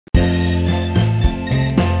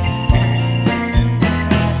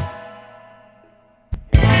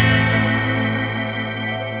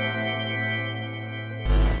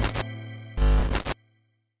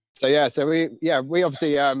So we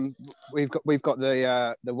obviously we've got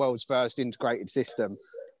the world's first integrated system.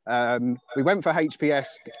 We went for HPS.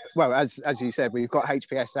 Well, as you said, we've got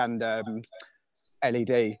HPS and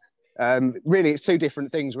LED. Really, it's two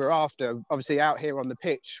different things we're after. Obviously, out here on the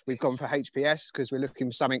pitch, we've gone for HPS because we're looking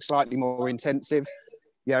for something slightly more intensive.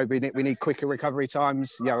 We need quicker recovery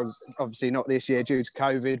times. Obviously not this year due to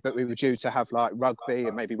COVID, but we were due to have like rugby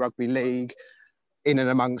and maybe rugby league in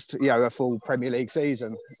and amongst a full Premier League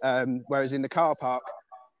season. Whereas in the car park,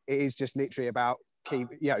 it is just literally about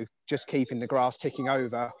just keeping the grass ticking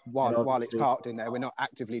over while it's parked in there. We're not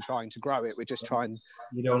actively trying to grow it. We're just trying.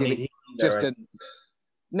 You don't need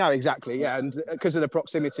no, exactly, yeah, and because of the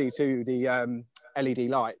proximity to the LED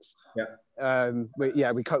lights,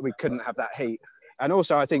 we couldn't have that heat. And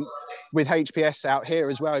also, I think with HPS out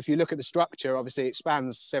here as well, if you look at the structure, obviously it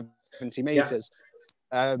spans 70 meters.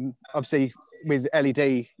 Obviously, with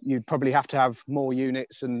LED, you'd probably have to have more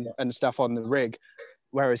units and stuff on the rig.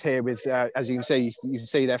 Whereas here, with as you can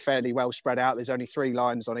see they're fairly well spread out. There's only 3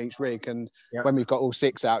 lines on each rig, and when we've got all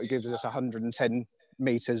 6 out, it gives us 110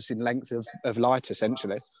 meters in length of light,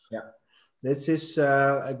 essentially. Yeah, this is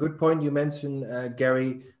a good point you mentioned,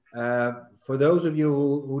 Gary. For those of you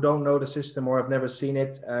who don't know the system or have never seen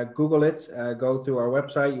it, Google it, go to our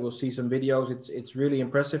website, you will see some videos. It's really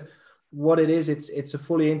impressive. What it is, it's a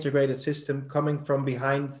fully integrated system coming from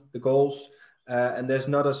behind the goals, and there's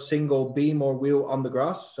not a single beam or wheel on the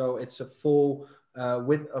grass. So it's a full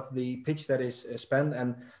width of the pitch that is spanned.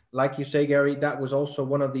 And like you say, Gary, that was also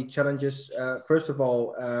one of the challenges. First of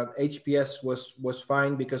all, HPS was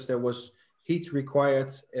fine because there was heat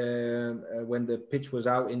required when the pitch was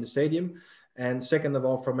out in the stadium. And second of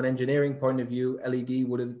all, from an engineering point of view, LED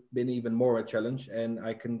would have been even more a challenge. And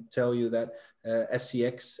I can tell you that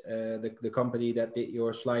SCX, the company that did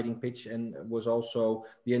your sliding pitch and was also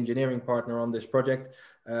the engineering partner on this project,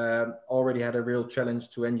 already had a real challenge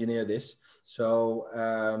to engineer this. So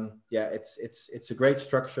it's a great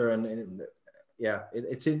structure, and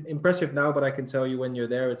it's impressive now. But I can tell you, when you're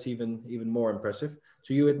there, it's even more impressive.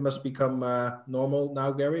 To you, it must become normal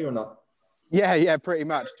now, Gary, or not? Yeah, pretty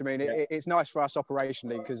much. I mean, it's nice for us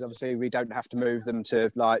operationally because obviously we don't have to move them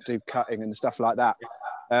to like do cutting and stuff like that.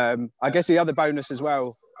 I guess the other bonus as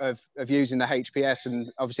well of using the HPS,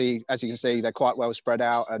 and obviously, as you can see, they're quite well spread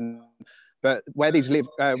out. But where these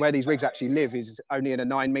rigs actually live is only in a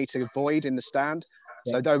 9-meter void in the stand.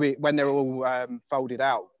 So when they're all folded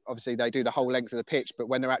out, obviously they do the whole length of the pitch. But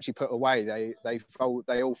when they're actually put away, they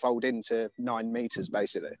all fold into 9 meters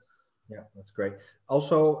basically. Yeah, that's great.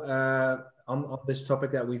 Also, on this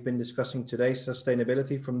topic that we've been discussing today,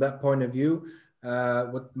 sustainability, from that point of view,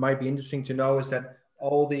 what might be interesting to know is that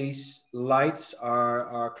all these lights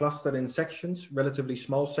are clustered in sections, relatively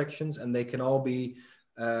small sections, and they can all be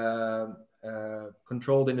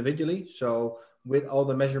controlled individually. So with all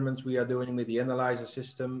the measurements we are doing with the analyzer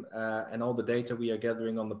system and all the data we are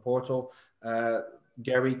gathering on the portal,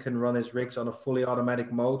 Gary can run his rigs on a fully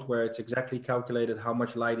automatic mode where it's exactly calculated how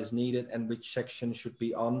much light is needed and which section should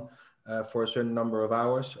be on for a certain number of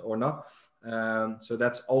hours or not. So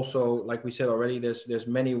that's also, like we said already, there's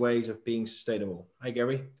many ways of being sustainable. Hi,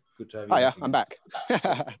 Gary. Good to have you. Oh, yeah, I'm back.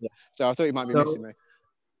 So I thought you might be missing me.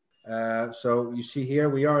 So you see here,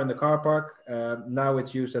 we are in the car park. Now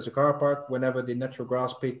it's used as a car park. Whenever the natural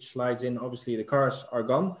grass pitch slides in, obviously the cars are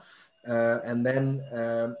gone. And then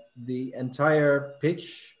the entire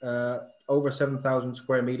pitch, over 7,000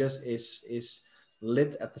 square meters, is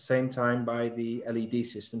lit at the same time by the LED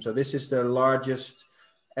system. So this is the largest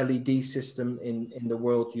LED system in the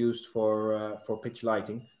world used for pitch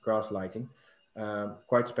lighting, grass lighting.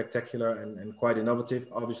 Quite spectacular and quite innovative,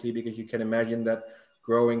 obviously, because you can imagine that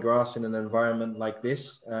growing grass in an environment like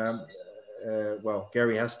this,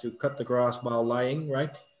 Gary has to cut the grass while lying,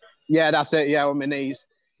 right? Yeah, that's it. Yeah, on my knees.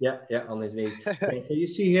 Yeah, on his knees. Okay, so you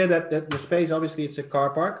see here that the space, obviously, it's a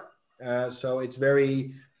car park. So it's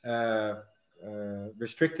very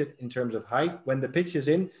restricted in terms of height. When the pitch is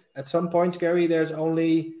in, at some point, Gary, there's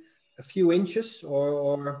only a few inches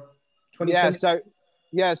or 20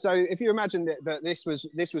 centimeters. So if you imagine that this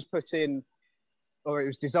was put in, or it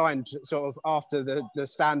was designed sort of after the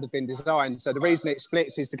stand had been designed. So the reason it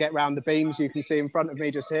splits is to get around the beams you can see in front of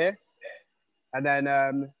me just here. And then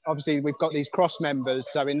obviously we've got these cross members.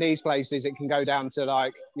 So in these places, it can go down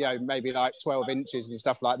to maybe 12 inches and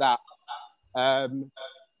stuff like that.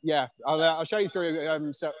 I'll show you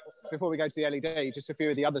through, so before we go to the LED, just a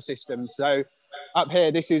few of the other systems. So up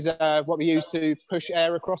here, this is what we use to push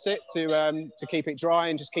air across it to keep it dry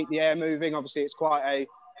and just keep the air moving. Obviously, it's quite a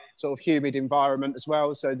sort of humid environment as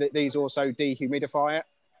well. So these also dehumidify it.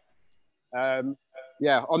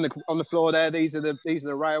 yeah, on the floor there, these are the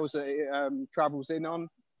rails that it travels in on.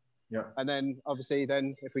 Yeah. And then obviously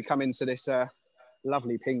if we come into this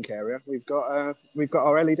lovely pink area, we've got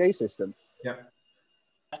our LED system. Yeah.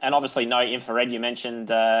 And obviously no infrared, you mentioned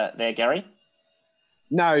there, Gary.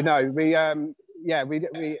 No, we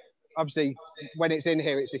obviously when it's in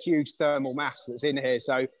here, it's a huge thermal mass that's in here,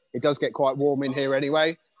 so it does get quite warm in here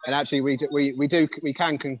anyway. And actually, we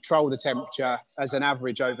can control the temperature as an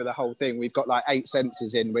average over the whole thing. We've got like 8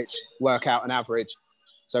 sensors in which work out an average.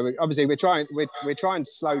 So we're trying to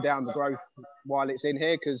slow down the growth while it's in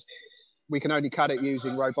here, because we can only cut it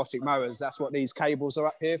using robotic mowers. That's what these cables are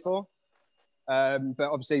up here for. But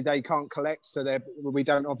obviously they can't collect, so we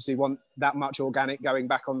don't obviously want that much organic going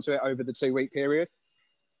back onto it over the 2-week period.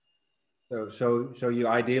 So you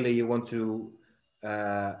ideally you want to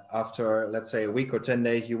after, let's say, a week or 10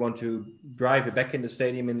 days, you want to drive it back in the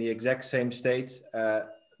stadium in the exact same state.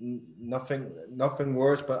 Nothing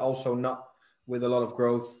worse, but also not with a lot of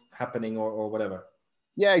growth happening or whatever.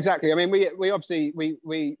 Yeah, exactly. I mean, we obviously we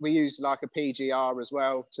use like a PGR as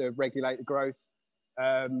well to regulate the growth.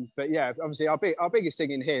 But yeah, obviously our biggest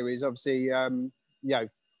thing in here is obviously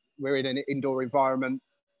we're in an indoor environment.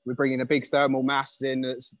 We're bringing a big thermal mass in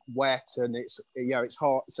that's wet and it's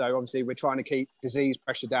hot. So obviously we're trying to keep disease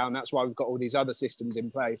pressure down. That's why we've got all these other systems in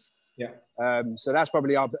place. Yeah. So that's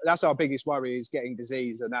probably our biggest worry, is getting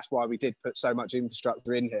disease, and that's why we did put so much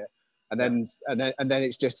infrastructure in here. And then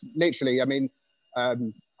it's just literally, I mean, I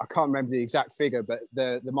can't remember the exact figure, but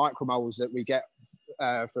the micromoles that we get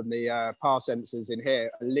from the PAR sensors in here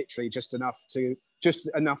are literally just enough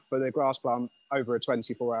for the grass plant over a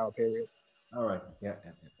 24-hour period. All right. Yeah.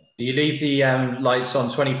 Do you leave the lights on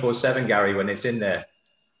 24/7, Gary, when it's in there?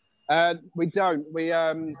 We don't. We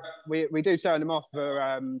do turn them off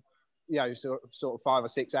for sort of 5 or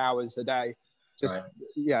 6 hours a day. Just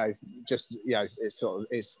right.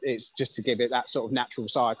 it's just to give it that sort of natural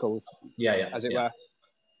cycle. Yeah. As it were.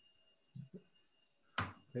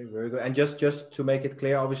 Okay, very good. And just to make it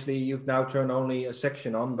clear, obviously you've now turned only a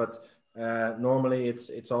section on, but normally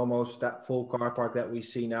it's almost that full car park that we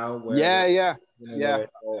see now. Where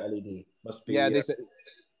it's all LED. Must be. Yeah,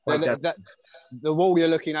 the wall you're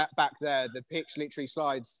looking at back there, the pitch literally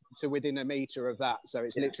slides to within a metre of that, so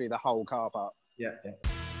it's literally the whole car park. Yeah.